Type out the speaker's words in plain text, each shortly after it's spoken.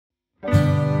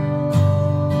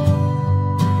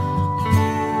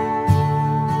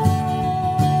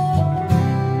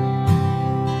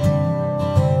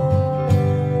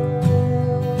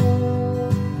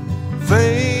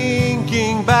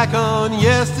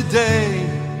yesterday,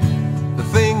 the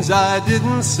things I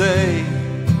didn't say,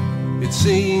 it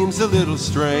seems a little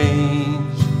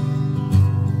strange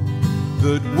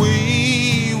that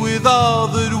we, with all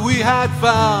that we had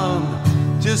found,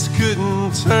 just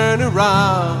couldn't turn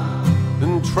around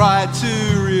and try to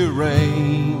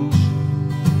rearrange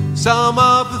some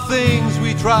of the things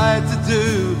we tried to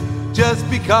do just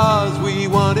because we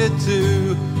wanted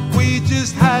to. We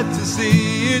just had to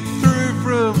see it through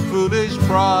from foolish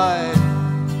pride,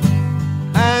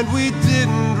 and we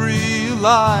didn't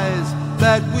realize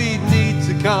that we'd need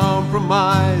to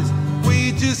compromise.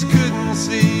 We just couldn't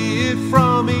see it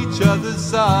from each other's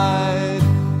side.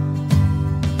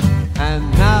 And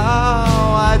now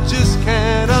I just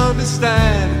can't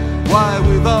understand why,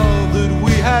 with all that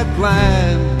we had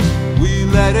planned, we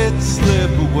let it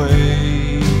slip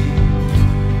away.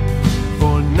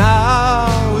 For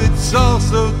now it's all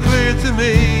so clear to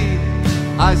me,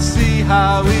 I see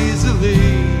how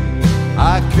easily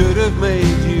I could have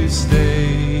made you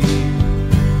stay.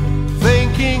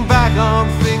 Thinking back on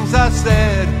things I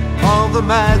said, all the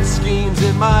mad schemes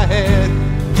in my head,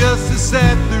 just to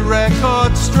set the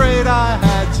record straight I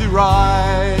had to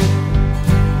write.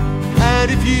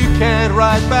 And if you can't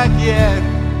write back yet,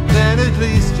 then at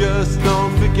least just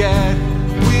don't forget,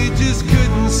 we just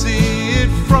couldn't see it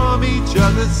from each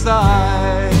other's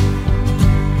side.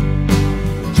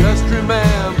 Just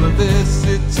remember this,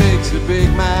 it takes a big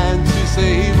man to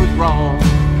say he was wrong.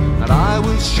 And I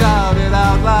will shout it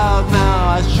out loud now,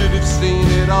 I should have seen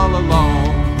it all along.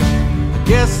 I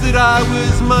guess that I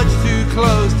was much too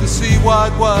close to see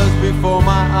what was before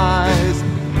my eyes.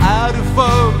 Out of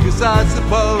focus, I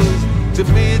suppose, to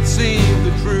me it seemed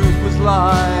the truth was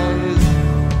lies.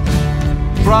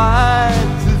 Tried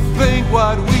to think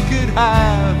what we could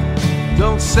have,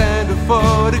 don't send a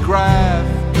photograph,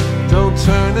 don't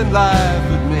turn and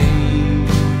laugh at me.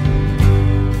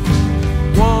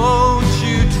 Won't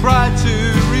you try to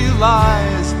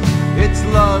realize it's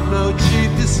love, no cheap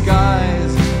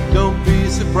disguise. Don't be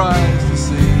surprised to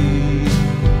see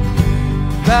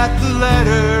that the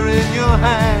letter in your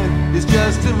hand is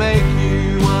just to make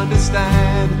you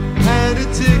understand, and a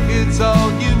ticket's all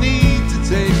you need to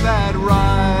take that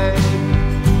ride.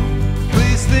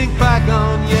 Please think back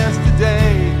on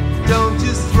yesterday, don't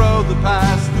just throw the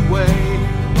past away.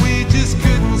 We just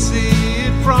couldn't see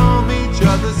it from each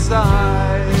other's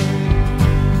side.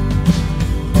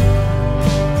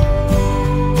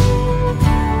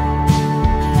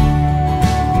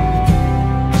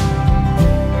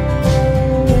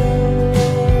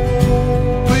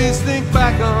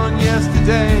 On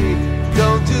yesterday,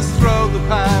 don't just throw the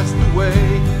past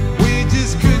away. We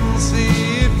just couldn't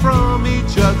see it from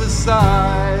each other's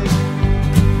side.